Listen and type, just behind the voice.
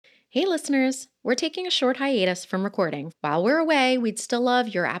Hey listeners, we're taking a short hiatus from recording. While we're away, we'd still love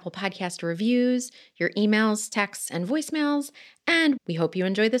your Apple Podcast reviews, your emails, texts, and voicemails, and we hope you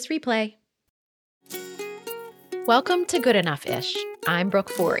enjoy this replay. Welcome to Good Enough-ish. I'm Brooke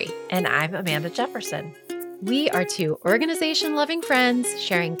Forey. And I'm Amanda Jefferson. We are two organization-loving friends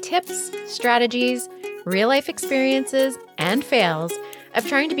sharing tips, strategies, real-life experiences, and fails of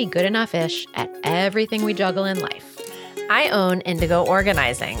trying to be good enough-ish at everything we juggle in life. I own Indigo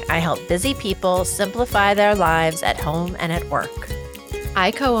Organizing. I help busy people simplify their lives at home and at work.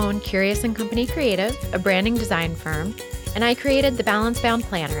 I co-own Curious & Company Creative, a branding design firm, and I created the Balance Bound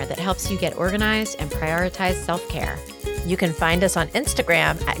Planner that helps you get organized and prioritize self-care. You can find us on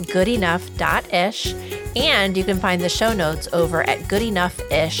Instagram at goodenoughh.ish, and you can find the show notes over at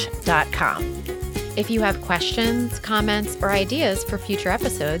goodenoughish.com. If you have questions, comments, or ideas for future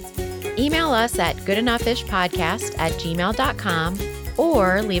episodes, email us at goodenoughishpodcast@gmail.com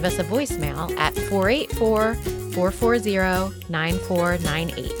or leave us a voicemail at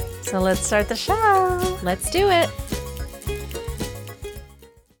 484-440-9498. So let's start the show. Let's do it.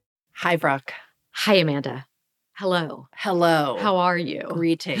 Hi, Brooke. Hi, Amanda. Hello. Hello. How are you?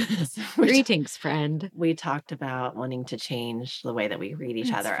 Greetings. Greetings, friend. We talked about wanting to change the way that we greet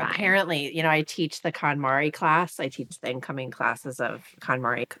each That's other. fine. Apparently, I teach the KonMari class. I teach the incoming classes of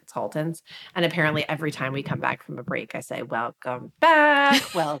KonMari consultants. And apparently every time we come back from a break, I say, welcome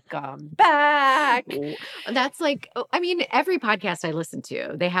back, welcome back. That's like, every podcast I listen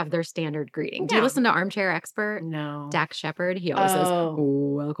to, they have their standard greeting. Do you Yeah. listen to Armchair Expert? No. Dax Shepard, he always says, Oh.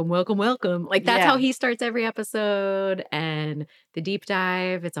 welcome, welcome, welcome. Like that's Yeah. how he starts every episode. And the deep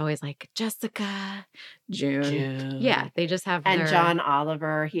dive, it's always like Jessica, June. Yeah, they just have And their... John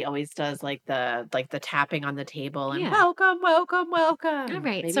Oliver, he always does like the tapping on the table and Yeah. welcome, welcome, welcome. All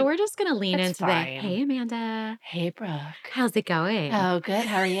right, Maybe- so we're just gonna lean That's into the, fine. hey Amanda, Hey, Brooke. how's it going? Oh, good.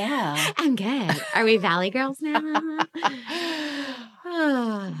 How are you? I'm good. Are we Valley Girls now?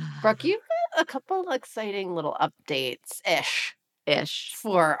 Brooke, you've got a couple exciting little updates-ish Ish.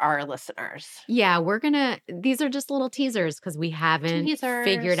 for our listeners. Yeah, these are just little teasers because we haven't Teasers.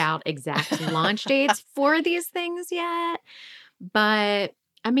 figured out exact launch dates for these things yet. But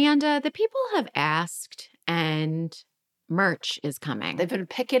Amanda, the people have asked and merch is coming. They've been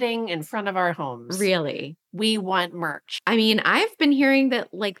picketing in front of our homes. Really? We want merch. I mean, I've been hearing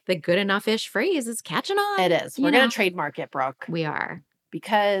that like the good enough-ish phrase is catching on. It is. We're going to trademark it, Brooke. We are.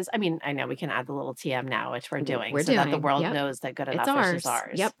 Because, I know we can add the little TM now, which we're doing. We're so that the doing. world Yep. knows that good It's enough is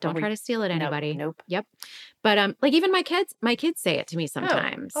ours. Yep. Don't try to steal it, anybody. Nope. Yep. But like even my kids say it to me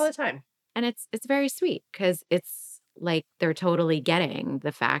sometimes. All the time. And it's very sweet because it's like they're totally getting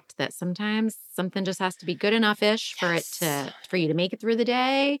the fact that sometimes something just has to be good enough-ish for you to make it through the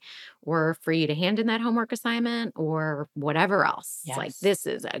day or for you to hand in that homework assignment or whatever else. Yes. Like this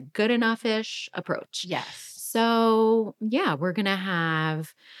is a good enough-ish approach. Yes. So yeah, we're going to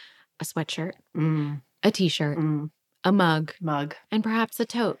have a sweatshirt, a t-shirt, a mug, and perhaps a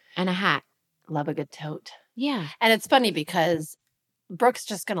tote and a hat. Love a good tote. Yeah. And it's funny because Brooke's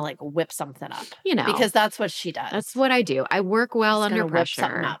just going to like whip something up. Because that's what she does. That's what I do. I work well under pressure. Whip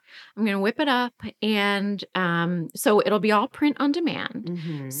something up. I'm going to whip it up. And so it'll be all print on demand.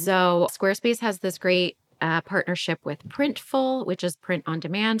 Mm-hmm. So Squarespace has this great partnership with Printful, which is print on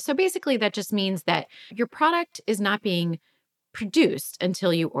demand. So basically that just means that your product is not being produced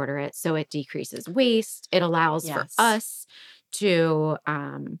until you order it. So it decreases waste. It allows for us to,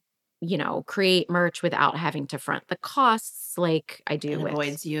 create merch without having to front the costs like I do. It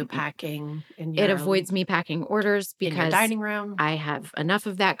avoids you packing. It avoids me packing orders because in your dining room. I have enough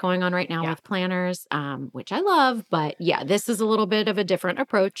of that going on right now with planners, which I love. But yeah, this is a little bit of a different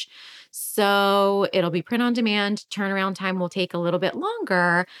approach. So it'll be print on demand. Turnaround time will take a little bit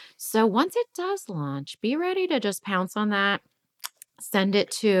longer. So once it does launch, be ready to just pounce on that. Send it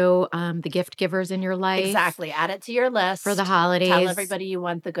to the gift givers in your life. Exactly. Add it to your list. For the holidays. Tell everybody you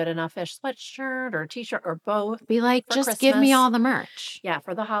want the good enough-ish sweatshirt or t-shirt or both. Be like, just Christmas. give me all the merch. Yeah,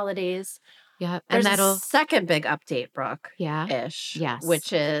 for the holidays. Yeah. And that'll... second big update, Brooke. Yeah. Ish. Yes.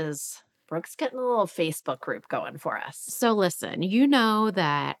 Which is Brooke's getting a little Facebook group going for us. So listen, you know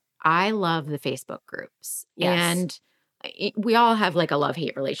that I love the Facebook groups. Yes. And we all have like a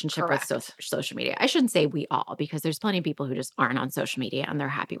love-hate relationship Correct. with social media. I shouldn't say we all because there's plenty of people who just aren't on social media and they're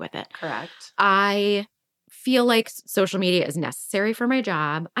happy with it. Correct. I feel like social media is necessary for my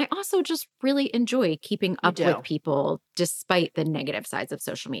job. I also just really enjoy keeping up with people despite the negative sides of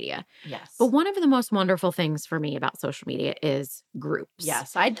social media. Yes. But one of the most wonderful things for me about social media is groups.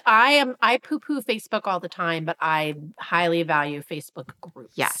 Yes. I poo-poo Facebook all the time, but I highly value Facebook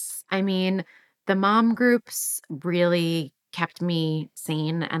groups. Yes. I mean, the mom groups really kept me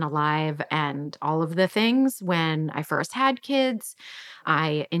sane and alive and all of the things when I first had kids.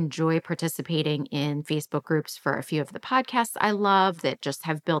 I enjoy participating in Facebook groups for a few of the podcasts I love that just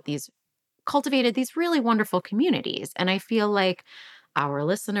have cultivated these really wonderful communities. And I feel like our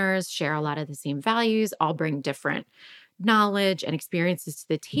listeners share a lot of the same values, all bring different knowledge and experiences to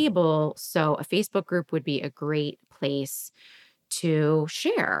the table. So a Facebook group would be a great place to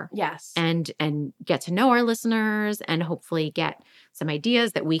share Yes. and get to know our listeners and hopefully get some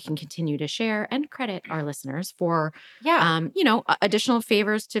ideas that we can continue to share and credit our listeners for Yeah. additional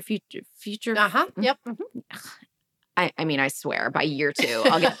favors to future Yep. I mean, I swear by year 2,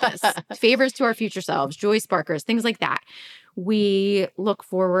 I'll get this. Favors to our future selves, joy sparkers, things like that. We look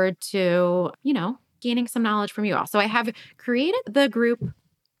forward to, gaining some knowledge from you all. So I have created the group.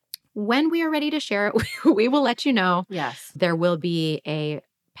 When we are ready to share it, we will let you know. Yes. There will be a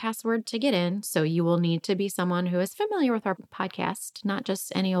password to get in. So you will need to be someone who is familiar with our podcast, not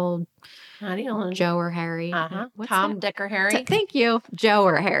just any old Joe or Harry. What's Tom, that? Dick, or Harry. Thank you. Joe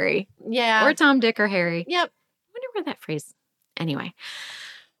or Harry. Yeah. Or Tom, Dick, or Harry. Yep. I wonder where that phrase. Anyway.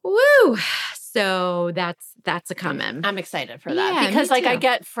 Woo. So that's a comment. I'm excited for that Yeah, because me I too.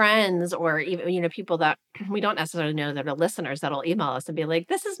 get friends or even, people that we don't necessarily know that are listeners that'll email us and be like,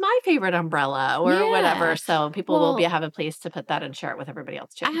 this is my favorite umbrella or whatever. Yeah. So people will have a place to put that and share it with everybody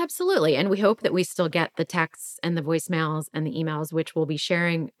else too. Absolutely. And we hope that we still get the texts and the voicemails and the emails, which we'll be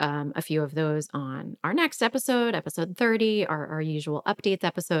sharing a few of those on our next episode 30, our usual updates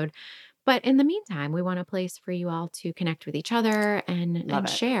episode. But in the meantime, we want a place for you all to connect with each other and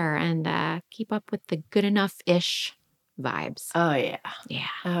share and keep up with the good enough-ish vibes. Oh, yeah. Yeah.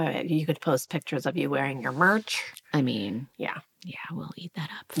 Oh, yeah. You could post pictures of you wearing your merch. I mean, yeah. Yeah, we'll eat that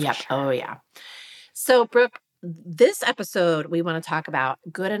up. Yep. Sure. Oh, yeah. So, Brooke, this episode, we want to talk about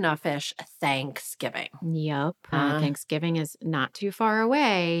good enough-ish Thanksgiving. Yep. Thanksgiving is not too far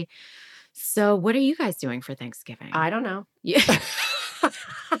away. So what are you guys doing for Thanksgiving? I don't know. Yeah.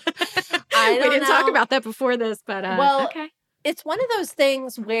 We didn't talk about that before this, but okay. It's one of those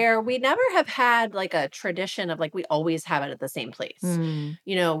things where we never have had like a tradition of like we always have it at the same place.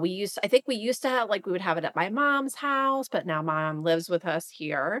 I think we used to have we would have it at my mom's house, but now mom lives with us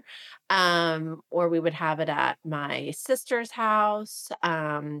here. Or we would have it at my sister's house.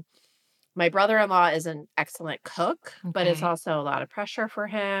 My brother-in-law is an excellent cook, but it's also a lot of pressure for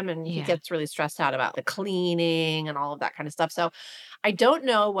him. And he gets really stressed out about the cleaning and all of that kind of stuff. So I don't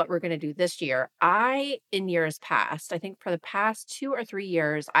know what we're going to do this year. In years past, I think for the past 2 or 3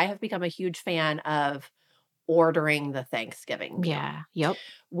 years, I have become a huge fan of ordering the Thanksgiving meal. Yeah. Yep.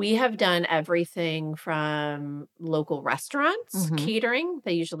 We have done everything from local restaurants, catering.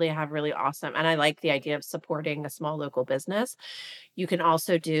 They usually have really awesome, and I like the idea of supporting a small local business. You can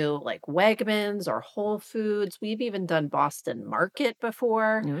also do like Wegmans or Whole Foods. We've even done Boston Market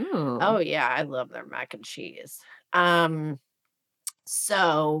before. Ooh. Oh yeah, I love their mac and cheese.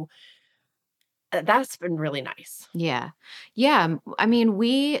 So that's been really nice. Yeah. Yeah. I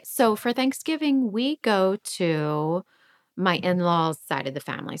mean, so for Thanksgiving, we go to my in-laws side of the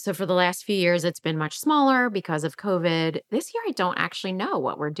family. So for the last few years, it's been much smaller because of COVID. This year, I don't actually know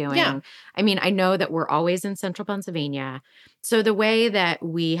what we're doing. Yeah. I mean, I know that we're always in central Pennsylvania. So the way that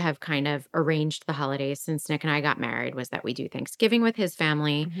we have kind of arranged the holidays since Nick and I got married was that we do Thanksgiving with his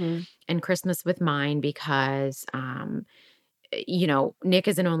family and Christmas with mine because, Nick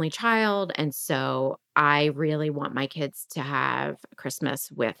is an only child. And so I really want my kids to have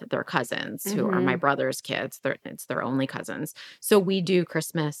Christmas with their cousins who are my brother's kids. It's their only cousins. So we do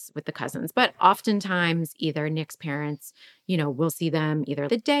Christmas with the cousins. But oftentimes, either Nick's parents, we'll see them either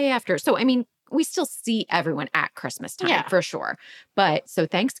the day after. So, I mean, we still see everyone at Christmas time for sure. But so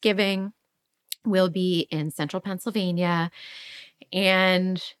Thanksgiving will be in central Pennsylvania.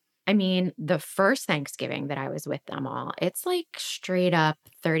 And I mean, the first Thanksgiving that I was with them all, it's like straight up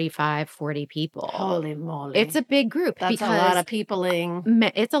 35, 40 people. Holy moly. It's a big group. That's a lot of peopling.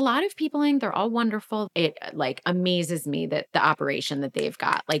 It's a lot of peopling. They're all wonderful. It amazes me that the operation that they've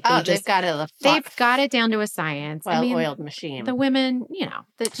got. Like they've got it down to a science. Well-oiled machine. The women,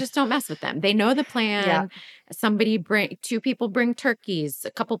 that just don't mess with them. They know the plan. Yeah. 2 people bring turkeys.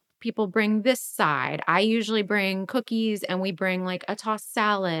 A couple people bring this side. I usually bring cookies and we bring like a tossed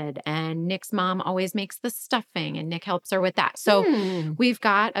salad, and Nick's mom always makes the stuffing and Nick helps her with that. So we've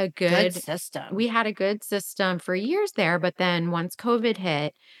got a good system. We had a good system for years there, but then once COVID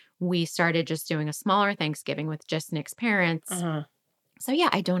hit, we started just doing a smaller Thanksgiving with just Nick's parents. So yeah,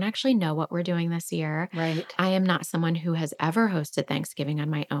 I don't actually know what we're doing this year. Right. I am not someone who has ever hosted Thanksgiving on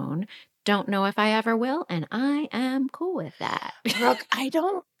my own. Don't know if I ever will, and I am cool with that. Brooke, I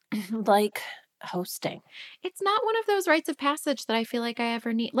don't hosting? It's not one of those rites of passage that I feel like I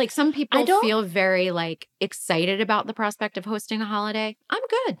ever need. Like some I people don't feel very like excited about the prospect of hosting a holiday. I'm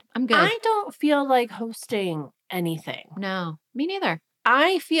good. I'm good. I don't feel like hosting anything. No, me neither.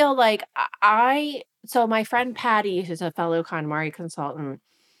 I feel like so my friend Patty, who's a fellow KonMari consultant,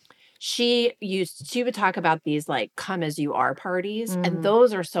 she would talk about these like come as you are parties, and Mm,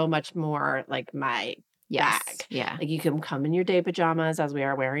 those are so much more like my yes. bag. Yeah. Like you can come in your day pajamas as we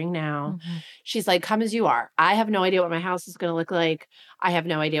are wearing now. Mhm. She's like, come as you are. I have no idea what my house is going to look like. I have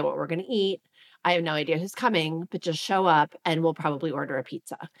no idea what we're going to eat. I have no idea who's coming, but just show up and we'll probably order a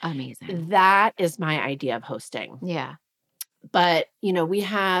pizza. Amazing. That is my idea of hosting. Yeah. But, we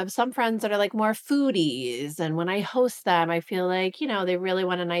have some friends that are like more foodies. And when I host them, I feel like, they really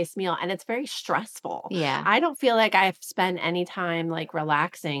want a nice meal and it's very stressful. Yeah. I don't feel like I've spent any time like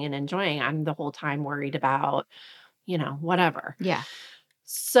relaxing and enjoying. I'm the whole time worried about, whatever. Yeah.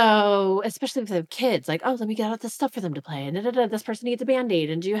 So, especially if they have kids, like, oh, let me get out this stuff for them to play. And this person needs a band aid.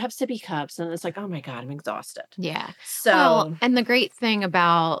 And do you have sippy cups? And it's like, oh my God, I'm exhausted. Yeah. Well, So, and the great thing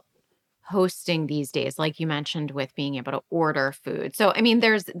about hosting these days, like you mentioned, with being able to order food. So, I mean,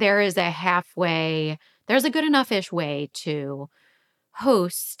 there is there's a good enough-ish way to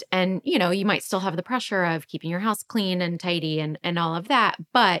host. And, you might still have the pressure of keeping your house clean and tidy and all of that.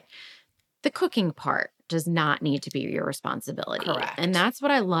 But the cooking part does not need to be your responsibility. And correct. that's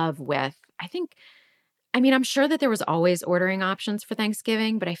what I love with, I mean, I'm sure that there was always ordering options for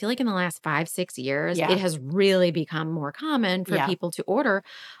Thanksgiving, but I feel like in the last 5, 6 years, it Yeah. has really become more common for Yeah. people to order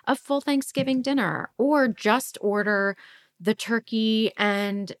a full Thanksgiving dinner or just order the turkey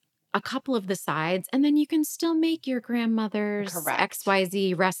and a couple of the sides. And then you can still make your grandmother's Correct.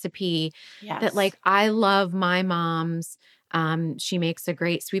 XYZ recipe that, Yes. like, I love my mom's. She makes a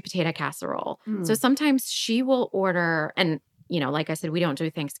great sweet potato casserole. So Mm. sometimes she will order, and, like I said, we don't do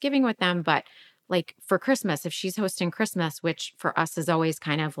Thanksgiving with them, but like for Christmas, if she's hosting Christmas, which for us is always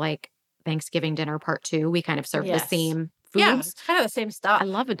kind of like Thanksgiving dinner part two, we kind of serve the Yes. same Yeah, foods. it's kind of the same I stuff.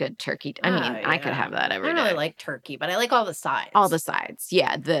 love a good turkey. I Oh, mean, I could yeah. have that I every don't really day. like turkey, but I like all the All sides. the sides.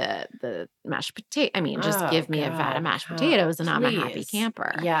 Yeah. The mashed potato. I mean, just Oh, give me a vat of God. mashed potatoes and I'm a happy Please.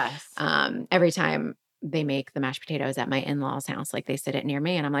 camper. Yes. Every time they make the mashed potatoes at my in-laws' house, like they sit it near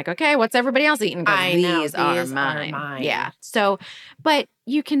me and I'm like, okay, what's everybody else eating? Because I know. these are These are mine. Yeah. mine. So, but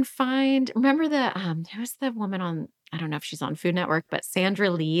you can find, remember who's the woman on, I don't know if she's on Food Network, but Sandra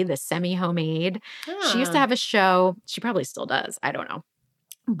Lee, the semi-homemade. She used to Ah, have a show. She probably still does. I don't know.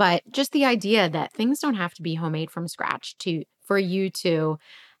 But just the idea that things don't have to be homemade from scratch for you to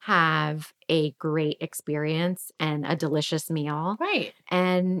have a great experience and a delicious meal. right.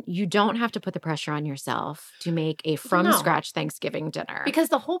 And you don't have to put the pressure on yourself to make a Well, from no, scratch Thanksgiving dinner because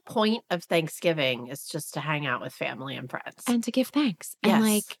the whole point of Thanksgiving is just to hang out with family and friends. and to give thanks. And Yes.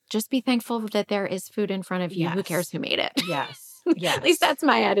 like just be thankful that there is food in front of you. Who cares Yes. who made it? Yes. At least Yes. that's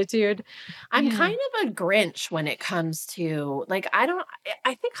my attitude. I'm Yeah. kind of a Grinch when it comes to like I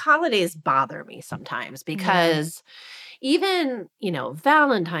think holidays bother me sometimes Yeah. because even,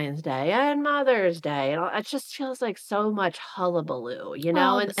 Valentine's Day and Mother's Day, and all, it just feels like so much hullabaloo,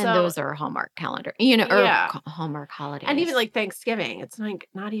 Well, and and so those are Hallmark or yeah. Hallmark And even holidays. like Thanksgiving, it's like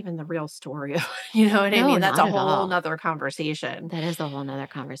not even the real story of, you know what I No, mean? That's not a at whole all. nother conversation. That is a whole nother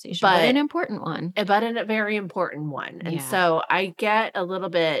conversation, but an But important one. but a very important one. And Yeah. so I get a little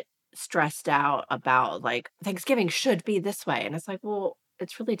bit stressed out about like Thanksgiving should be this way. And it's like, well,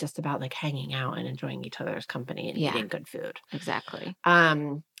 it's really just about like hanging out and enjoying each other's company and Yeah, eating good food. exactly.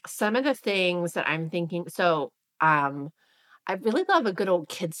 Some of the things that I'm thinking, I really love a good old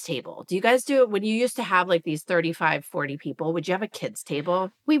kids table. Do you guys do it when you used to have like these 35, 40 people? Would you have a kids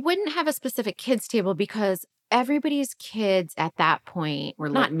table? We wouldn't have a specific kids table because everybody's kids at that point, Or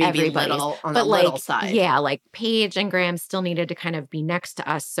not maybe everybody's, little on the but little like, side? yeah, like Paige and Graham still needed to kind of be next to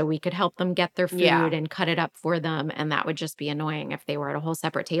us so we could help them get their food Yeah. and cut it up for them. And that would just be annoying if they were at a whole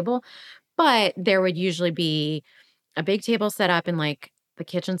separate table. But there would usually be a big table set up in like the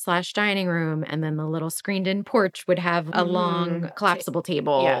kitchen slash dining room, and then the little screened in porch would have a long Mhm. collapsible Yeah.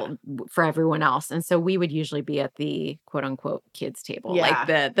 table for everyone else. And so we would usually be at the quote unquote kids table, like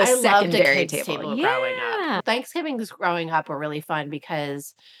Yeah. the I loved a secondary kids table. table growing up. Yeah. Thanksgivings growing up were really fun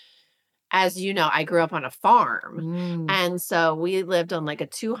because, as you know, I grew up on a farm. Mm, And so we lived on like a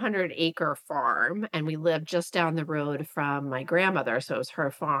 200-acre farm and we lived just down the road from my grandmother. So it was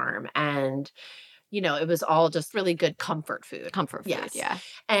her farm. And, it was all just really good comfort food. comfort food. Yes. Yeah.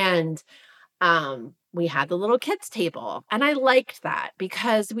 And we had the little kids table and I liked that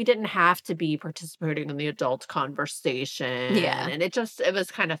because we didn't have to be participating in the adult conversation Yeah. and it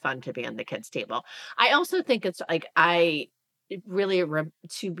was kind of fun to be on the kids table. I also think it's like I really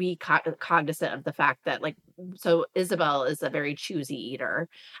to be cognizant of the fact that, like, so Isabel is a very choosy eater,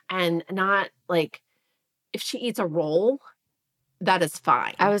 and not like, if she eats a roll, that is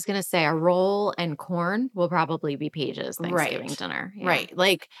I fine. was gonna say a roll and corn will probably be Paige's Thanksgiving Right. dinner. Yeah. Right.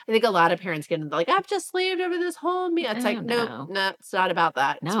 Like, I think a lot of parents get into, like, "I've just slaved over this whole meal." It's Oh, like, "Nope, no. no, it's not about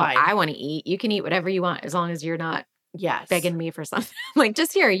that. It's No, fine." I wanna eat. You can eat whatever you want as long as you're not Yes. begging me for something. Like,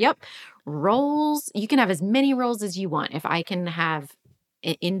 just here, yep, rolls. You can have as many rolls as you want if I can have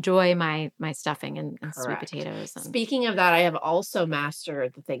enjoy my stuffing and sweet Correct. potatoes and Speaking of that, I have also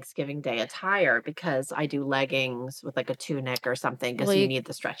mastered the Thanksgiving Day attire because I do leggings with, like, a tunic or something well, because you need the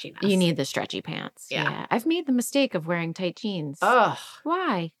you stretchiness. need the stretchy pants. Yeah. Yeah. I've made the mistake of wearing tight jeans. Ugh,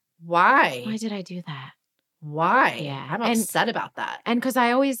 Why? Why why? did I do that? Why? Yeah. I'm upset about that. And because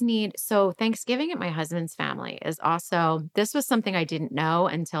I always need so Thanksgiving at my husband's family is also this was something I didn't know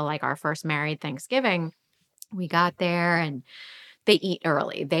until like our first married Thanksgiving. We got there and they eat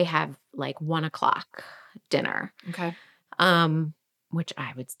early. They have like 1 o'clock dinner. Okay. Um, which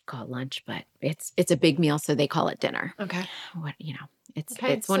I would call lunch, but it's a big meal, so they call it dinner. Okay. What it's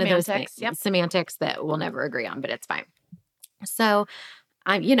Okay. it's one of those things Semantics. Yep. semantics that we'll never agree on, but it's fine. So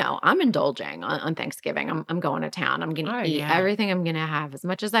I'm indulging on Thanksgiving. I'm going to town. I'm gonna Oh, eat yeah. everything. I'm gonna have as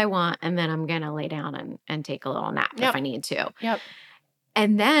much as I want, and then I'm gonna lay down and take a little nap if Yep. I need to. Yep.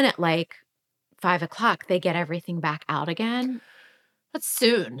 And then at like 5 o'clock, they get everything back out again. That's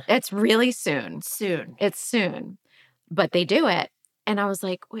soon. It's really soon. Soon. It's soon, but they do it. And I was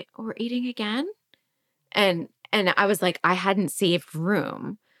like, wait, we're eating again? And I was like, I hadn't saved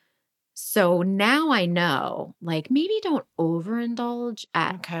room. So now I know, like, maybe don't overindulge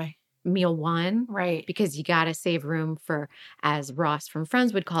at Okay. meal one Right. because you got to save room for, as Ross from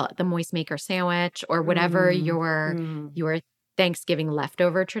Friends would call it, the moist maker sandwich or whatever Mm. your Thanksgiving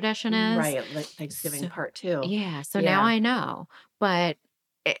leftover tradition is. Right. Like Thanksgiving So, part two. yeah, so now Yeah. I know. But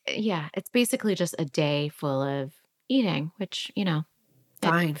yeah, it's basically just a day full of eating, which,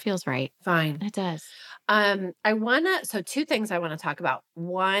 Fine. it feels right. Fine. It does. So two things I want to talk about.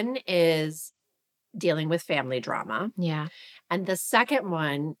 One is dealing with family drama. Yeah. And the second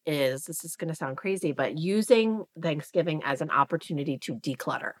one is, this is going to sound crazy, but using Thanksgiving as an opportunity to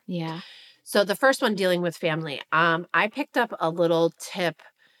declutter. Yeah. So the first one, dealing with family. I picked up a little tip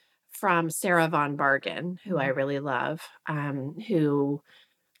from Sarah Von Bargen, who I really love, who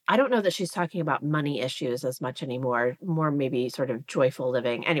I don't know that she's talking about money issues as much anymore, more maybe sort of joyful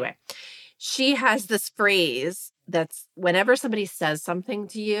living. Anyway, she has this phrase that's whenever somebody says something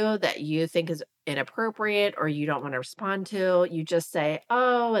to you that you think is inappropriate or you don't want to respond to, you just say,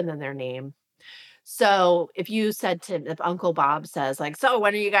 "Oh," and then their name. So if Uncle Bob says, like, "So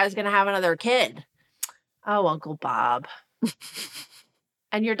when are you guys going to have another kid?" "Oh, Uncle Bob."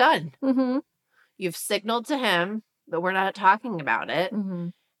 And you're done. Mm-hmm. You've signaled to him that we're not talking about it. Mm-hmm.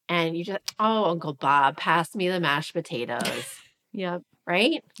 And you just, "Oh, Uncle Bob, pass me the mashed potatoes." Yep.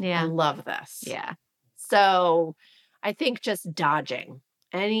 Right? I Yeah. love this. Yeah. So I think just dodging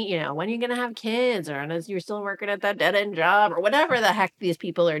when you're going to have kids or as you're still working at that dead end job or whatever the heck these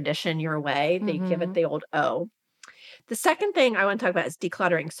people are dishing your way, they give it the old O. The second thing I want to talk about is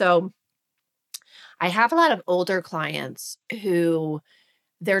decluttering. So I have a lot of older clients who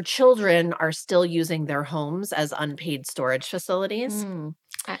their children are still using their homes as unpaid storage facilities.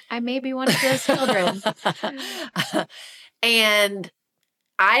 I may be one of those children. And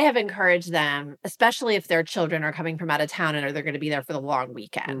I have encouraged them, especially if their children are coming from out of town and they're going to be there for the long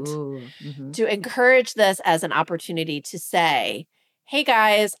weekend, to encourage this as an opportunity to say, "Hey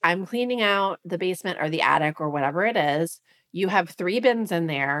guys, I'm cleaning out the basement or the attic or whatever it is. You have 3 bins in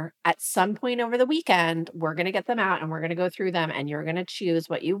there. At some point over the weekend, we're going to get them out and we're going to go through them and you're going to choose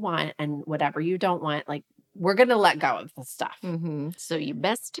what you want and whatever you don't want. Like, we're going to let go of the stuff." So you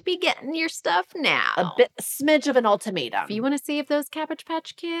best to be getting your stuff now. A smidge of an ultimatum. If you want to save those Cabbage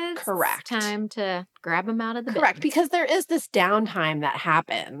Patch Kids, Correct. It's time to grab them out of the Correct, bin. because there is this downtime that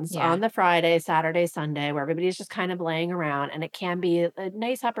happens on the Friday, Saturday, Sunday, where everybody's just kind of laying around, and it can be a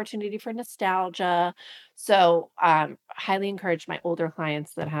nice opportunity for nostalgia. So, highly encourage my older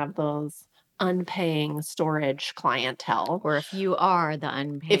clients that have those unpaying storage clientele. Or if you are the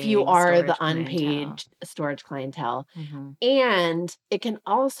unpaid storage clientele. And it can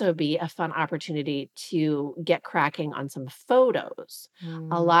also be a fun opportunity to get cracking on some photos.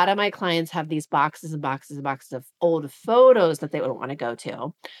 A lot of my clients have these boxes and boxes and boxes of old photos that they would want to go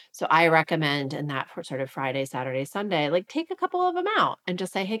to. So I recommend in that sort of Friday, Saturday, Sunday, like take a couple of them out and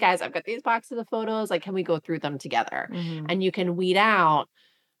just say, "Hey guys, I've got these boxes of photos. Like, can we go through them together?" And you can weed out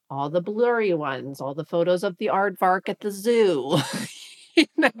all the blurry ones, all the photos of the aardvark at the zoo,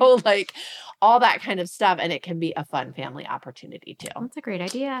 like all that kind of stuff. And it can be a fun family opportunity too. That's a great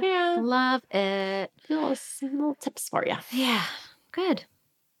idea. Yeah. Love it. Little tips for you. Yeah. Good.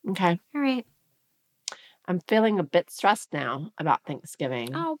 Okay. All right. I'm feeling a bit stressed now about Thanksgiving.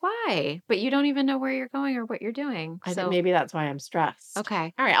 Oh, why? But you don't even know where you're going or what you're doing. I think So maybe that's why I'm stressed.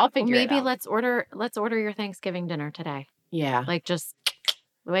 okay. All right, I'll Well, figure it maybe out. let's order your Thanksgiving dinner today. Yeah. Like just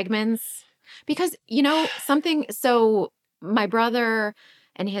Wegmans. Because something, so my brother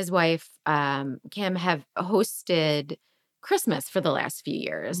and his wife, Kim, have hosted Christmas for the last few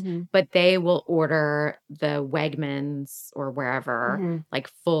years, Mhm. but they will order the Wegmans or wherever, Mhm. like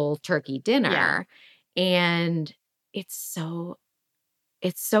full turkey dinner. And it's so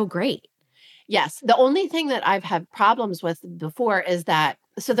great. Yes. The only thing that I've had problems with before is that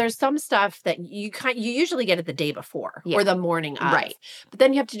so there's some stuff that you usually get it the day before Yeah. or the morning of. Right. But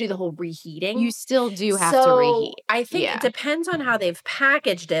then you have to do the whole reheating. You still do have to So reheat. I think Yeah. it depends on how they've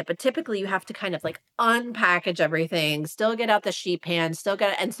packaged it, but typically you have to kind of like unpackage everything, still get out the sheet pan,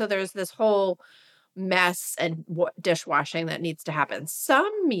 and so there's this whole mess and dishwashing that needs to happen.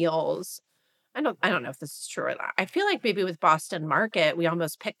 Some meals, I don't know if this is true or not. I feel like maybe with Boston Market, we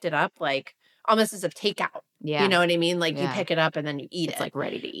almost picked it up like almost as a takeout. Yeah. You know what I mean? Like you Yeah. pick it up and then you eat It's it. like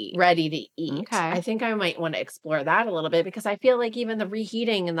ready to eat. Ready to eat. Okay. I think I might want to explore that a little bit because I feel like even the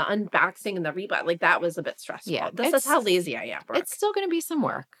reheating and the unboxing and the rebut, like that was a bit stressful. Yeah, This is how lazy I am, Brooke. It's still going to be some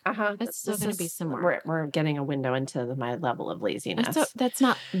work. Uh-huh. It's still going to be some work. We're getting a window into my level of laziness. That's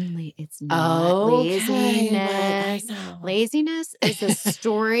not it's not laziness. I know. Laziness is a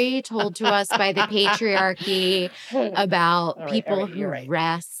story told to us by the patriarchy about All right, people you're who right.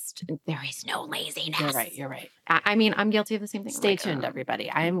 rest. There is no laziness. You're right. I mean, I'm guilty of the same thing. Stay tuned, everybody.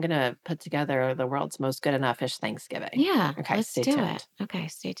 I am going to put together the world's most good enough-ish Thanksgiving. Yeah. Okay, Let's stay do tuned. it. Okay,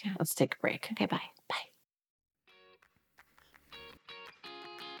 stay tuned. Let's take a break. Okay, bye. Bye.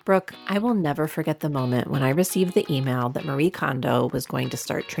 Brooke, I will never forget the moment when I received the email that Marie Kondo was going to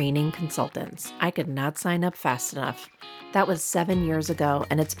start training consultants. I could not sign up fast enough. That was 7 years ago,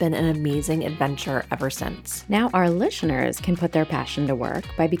 and it's been an amazing adventure ever since. Now our listeners can put their passion to work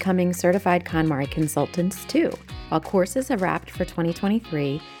by becoming certified KonMari consultants too. While courses have wrapped for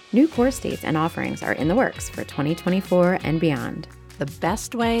 2023, new course dates and offerings are in the works for 2024 and beyond. The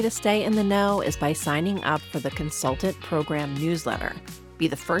best way to stay in the know is by signing up for the Consultant Program newsletter. Be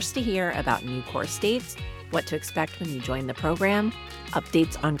the first to hear about new course dates, what to expect when you join the program,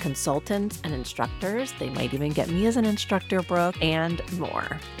 updates on consultants and instructors. They might even get me as an instructor, Brooke, and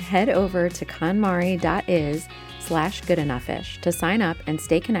more. Head over to konmari.is/goodenoughfish to sign up and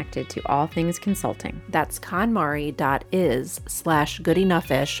stay connected to all things consulting. That's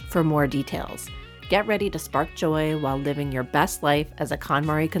konmari.is/goodenoughfish for more details. Get ready to spark joy while living your best life as a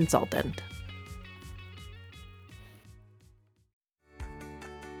KonMari consultant.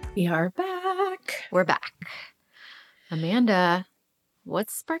 We are back. We're back. Amanda,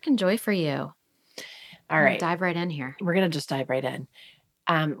 what's sparking joy for you? All right. Dive right in here. We're going to just dive right in.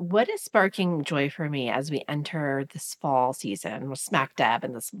 What is sparking joy for me as we enter this fall season, we're smack dab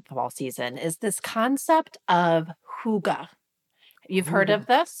in this fall season, is this concept of hygge. You've heard of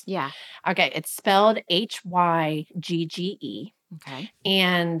this? Yeah. Okay. It's spelled Hygge. Okay.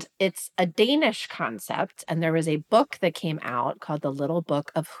 And it's a Danish concept. And there was a book that came out called The Little Book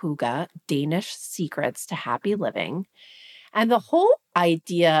of Hygge, Danish Secrets to Happy Living. And the whole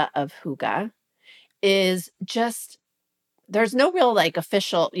idea of hygge is just, there's no real like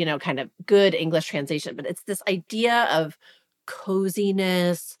official, kind of good English translation, but it's this idea of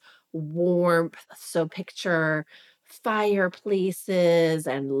coziness, warmth. So picture fireplaces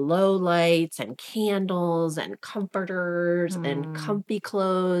and low lights and candles and comforters and comfy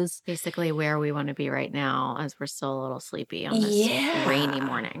clothes. Basically where we want to be right now as we're still a little sleepy on this rainy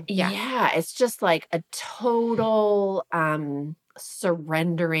morning. Yeah. It's just like a total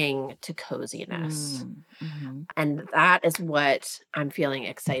surrendering to coziness. Mm-hmm. And that is what I'm feeling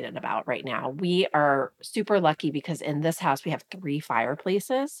excited about right now. We are super lucky because in this house we have 3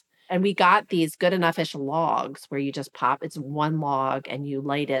 fireplaces. And we got these good enough-ish logs where you just pop, it's one log and you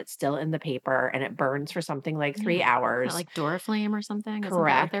light it still in the paper and it burns for something like 3 hours. Like Duraflame or something? Correct. Isn't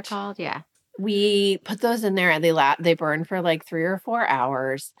that what they're called? Yeah. We put those in there and they burn for like 3 or 4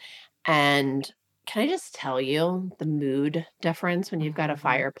 hours. And can I just tell you the mood difference when you've got a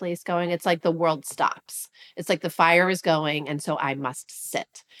fireplace going? It's like the world stops. It's like the fire is going, and so I must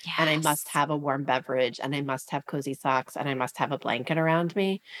sit. Yes. And I must have a warm beverage, and I must have cozy socks, and I must have a blanket around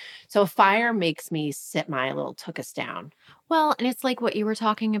me. So fire makes me sit my little tuchus down. Well, and it's like what you were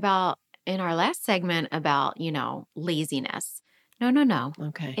talking about in our last segment about, laziness. No.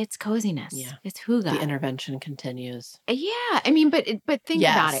 Okay. It's coziness. Yeah. It's The hygge. intervention continues. Yeah, I mean, but think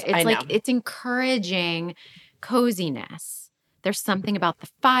about it. Yes, I It's like know. it's encouraging coziness. There's something about the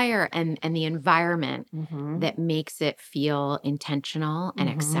fire and the environment Mhm. that makes it feel intentional and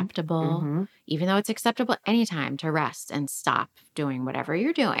Mhm. acceptable, Mhm. even though it's acceptable anytime to rest and stop doing whatever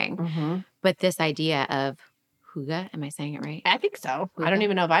you're doing. Mhm. But this idea of hygge, am I saying it right? I think so. I don't Hygge?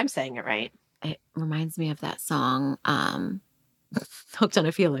 even know if I'm saying it right. It reminds me of that song, Hooked on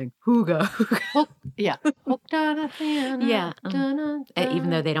a Feeling. Hygge. Hook yeah. Hooked on a Yeah, feeling. even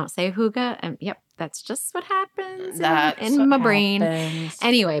though they don't say hygge, yep, that's just what happens That's in what my brain. happens.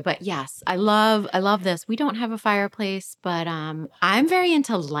 Anyway, but yes, I love this. We don't have a fireplace, but I'm very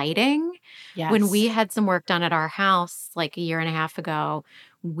into lighting. When we Yes. had some work done at our house like a year and a half ago,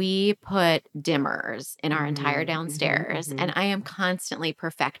 we put dimmers in our entire Mhm. Mhm. downstairs, and Mhm. I am constantly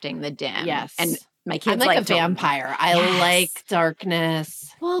perfecting the dim. And Yes. my I'm kids like a like to vampire. I yes. like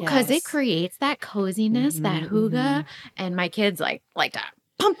darkness. Well, because it Yes. creates that coziness, that Mhm. hygge, Mhm. and my kids like to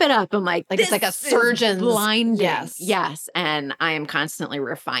pump it up. I'm like, Like it's like a this is surgeon's blinding. yes. Yes, and I am constantly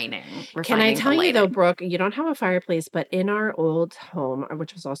refining Can I refining the tell you though, lighting Brooke, you don't have a fireplace, but in our old home,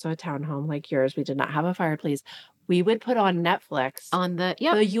 which was also a townhome like yours, we did not have a fireplace. We would put on Netflix on the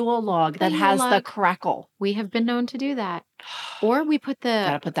yep, the Yule log the that Yule has the log. crackle. We have been known to do that. Or we put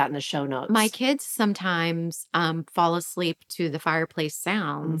Gotta put that in the show my notes. kids sometimes fall asleep to the fireplace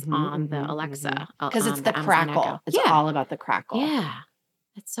sounds Mhm, on the mhm, mhm. Alexa, 'Cause it's the the Amazon Echo. crackle. It's Yeah. all about the crackle. Yeah.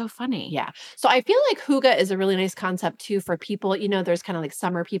 It's so funny. Yeah. So I feel like hygge is a really nice concept too for people, there's kind of like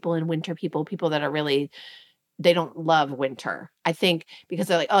summer people and winter people, people that are really they don't love winter. I think because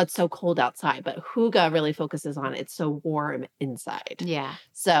they're like, "Oh, it's so cold outside," but hygge really focuses on it's so warm inside. Yeah.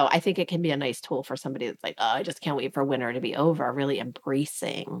 So I think it can be a nice tool for somebody that's like, "Oh, I just can't wait for winter to be over," really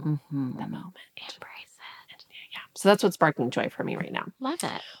embracing the Mm-hmm. moment. Embrace it. Yeah. So that's what's sparking joy for me right now. Love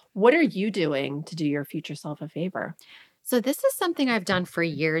it. What are you doing to do your future self a favor? So, this is something I've done for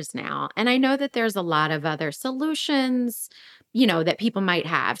years now. And I know that there's a lot of other solutions, that people might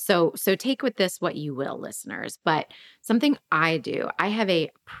have. So take with this what you will, listeners. But something I do, I have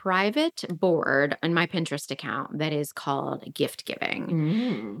a private board on my Pinterest account that is called gift giving.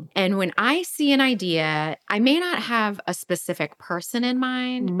 Mm. And when I see an idea, I may not have a specific person in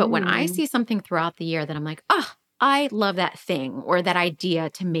mind, but when I Mm. see something throughout the year that I'm like, oh, I love that thing or that idea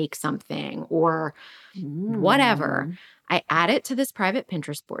to make something or whatever, Mm. I add it to this private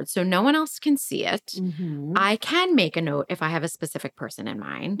Pinterest board so no one else can see it. Mhm. I can make a note if I have a specific person in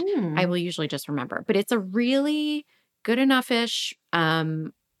mind. I Mm. will usually just remember, but it's a really good enough ish,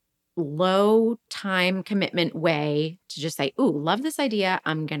 low time commitment way to just say, ooh, love this idea.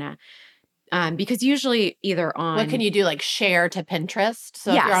 I'm going to, because usually either What can on, you do, like, share to Pinterest?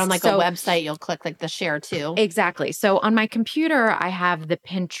 So if you're on, yes. like, a So website, you'll click, like, the share to? exactly. So on my computer, I have the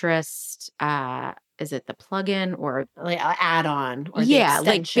Pinterest, is it the plugin or Like, add-on or the yeah,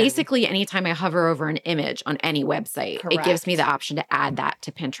 like extension. basically anytime I hover over an image on any website, it gives me the Correct. option to add that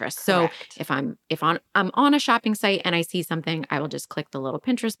to Pinterest. So Correct. if I'm on a shopping site and I see something, I will just click the little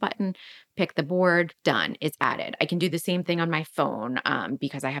Pinterest button, pick the board, done. It's added. I can do the same thing on my phone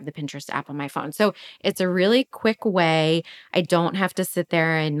because I have the Pinterest app on my phone. So it's a really quick way. I don't have to sit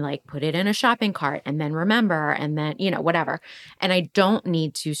there and like put it in a shopping cart and then remember and then whatever. And I don't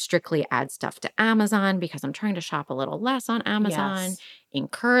need to strictly add stuff to Amazon because I'm trying to shop a little less on Amazon, Yes.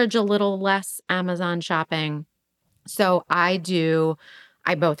 encourage a little less Amazon shopping. So I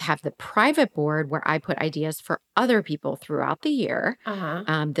both have the private board where I put ideas for other people throughout the year.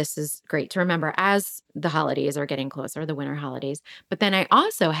 Uh-huh. This is great to remember as the holidays are getting closer, the winter holidays. But then I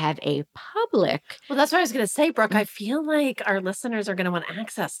also have a public. Well, that's what I was gonna say, Brooke. I feel like our listeners are gonna want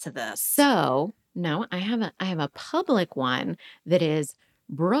access to this. So no, I have a public one that is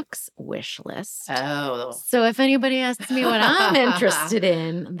Brooke's wish list. Oh. So if anybody asks me what I'm interested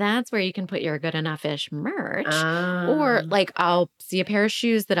in, that's where you can put your good enough-ish merch. Or Ah. like I'll see a pair of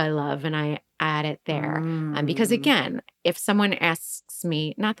shoes that I love and I add it there. Because Mm. again, if someone asks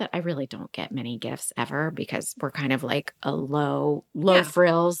me, not that I really don't get many gifts ever because we're kind of like a low Yeah.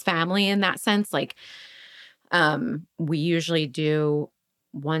 frills family in that sense. Like we usually do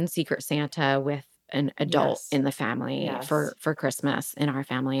one Secret Santa with an adult Yes. in the family Yes. for Christmas in our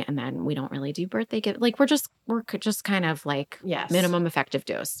family, and then we don't really do birthday gift. Like we're just kind of like Yes. minimum effective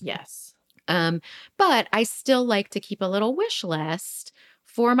dose. Yes. But I still like to keep a little wish list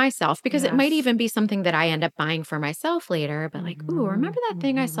for myself because it might Yes. even be something that I end up buying for myself later. But like, ooh, remember that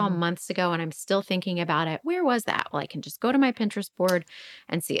thing I saw Mhm. months ago and I'm still thinking about it? Where was that? Well, I can just go to my Pinterest board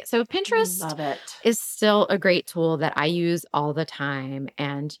and see it. So Pinterest Love it. is still a great tool that I use all the time.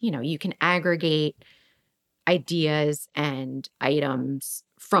 And, you can aggregate ideas and items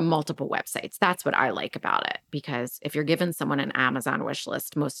from multiple websites. That's what I like about it, because if you're giving someone an Amazon wish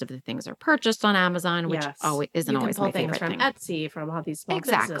list, most of the things are purchased on Amazon, which Yes. always isn't You can always pull my things favorite from thing. Etsy, from all these small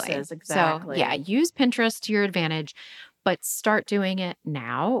Exactly. businesses. So, yeah, Exactly. use Pinterest to your advantage, but start doing it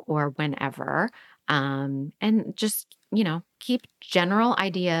now or whenever. And just, keep general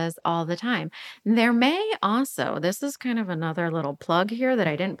ideas all the time. There may also, this is kind of another little plug here that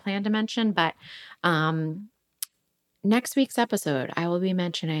I didn't plan to mention, but next week's episode, I will be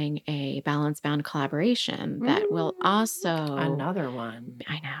mentioning a balance bound collaboration that will also. Another one.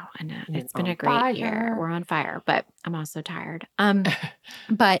 I know. You're It's been on a great year. fire. We're on fire, but I'm also tired.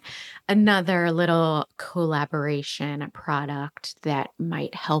 But another little collaboration product that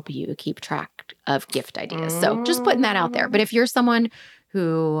might help you keep track of gift ideas. So just putting that out there. But if you're someone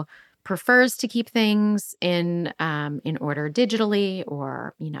who prefers to keep things in order digitally,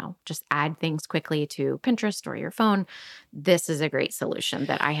 or just add things quickly to Pinterest or your phone, this is a great solution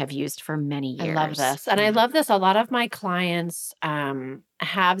that I have used for many years. I love this. And I love this. A lot of my clients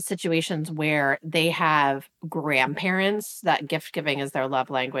have situations where they have grandparents that gift giving is their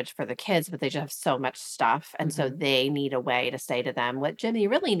love language for the kids, but they just have so much stuff. And so they need a way to say to them, what Jimmy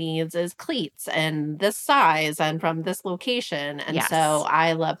really needs is cleats and this size and from this location. And so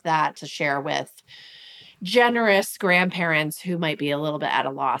I love that to share with generous grandparents who might be a little bit at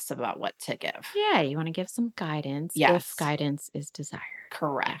a loss about what to give. Yeah, you want to give some guidance if guidance is desired.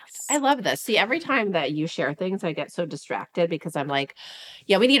 Correct. Yes. I love this. See, every time that you share things, I get so distracted because I'm like,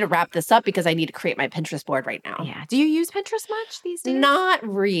 yeah, we need to wrap this up because I need to create my Pinterest board right now. Yeah. Do you use Pinterest much these days? Not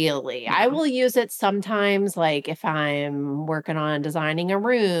really. No. I will use it sometimes, like if I'm working on designing a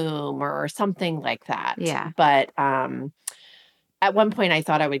room or something like that. Yeah. But at one point, I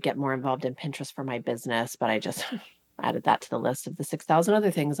thought I would get more involved in Pinterest for my business, but I just added that to the list of the 6,000 other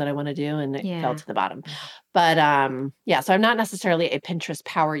things that I want to do, and it fell to the bottom. But so I'm not necessarily a Pinterest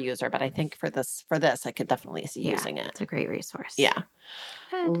power user, but I think for this, I could definitely see using it. It's a great resource. Yeah.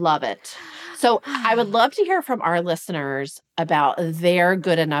 Love it. So I would love to hear from our listeners about their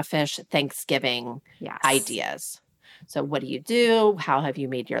good enough-ish Thanksgiving ideas. So what do you do? How have you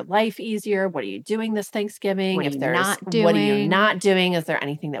made your life easier? What are you doing this Thanksgiving? What are you not doing? Is there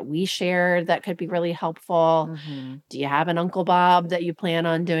anything that we shared that could be really helpful? Do you have an Uncle Bob that you plan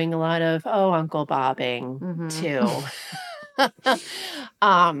on doing a lot of, Uncle Bobbing too? So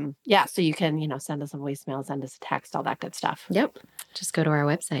you can, send us a voicemail, send us a text, all that good stuff. Yep. Just go to our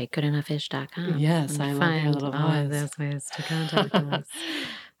website, goodenoughfish.com. Yes, I love your little voice. Those ways to contact us.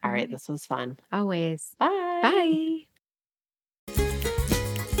 All right, this was fun. Always. Bye. Bye.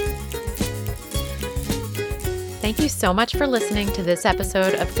 Thank you so much for listening to this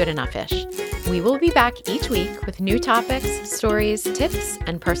episode of Good Enough-ish. We will be back each week with new topics, stories, tips,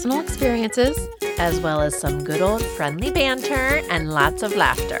 and personal experiences, as well as some good old friendly banter and lots of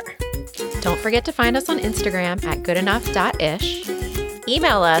laughter. Don't forget to find us on Instagram at goodenoughh.ish.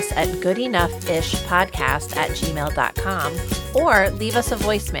 Email us at goodenoughishpodcast@gmail.com or leave us a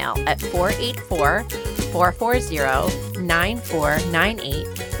voicemail at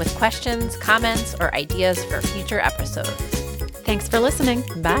 484-440-9498 with questions, comments, or ideas for future episodes. Thanks for listening.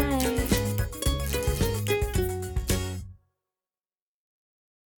 Bye.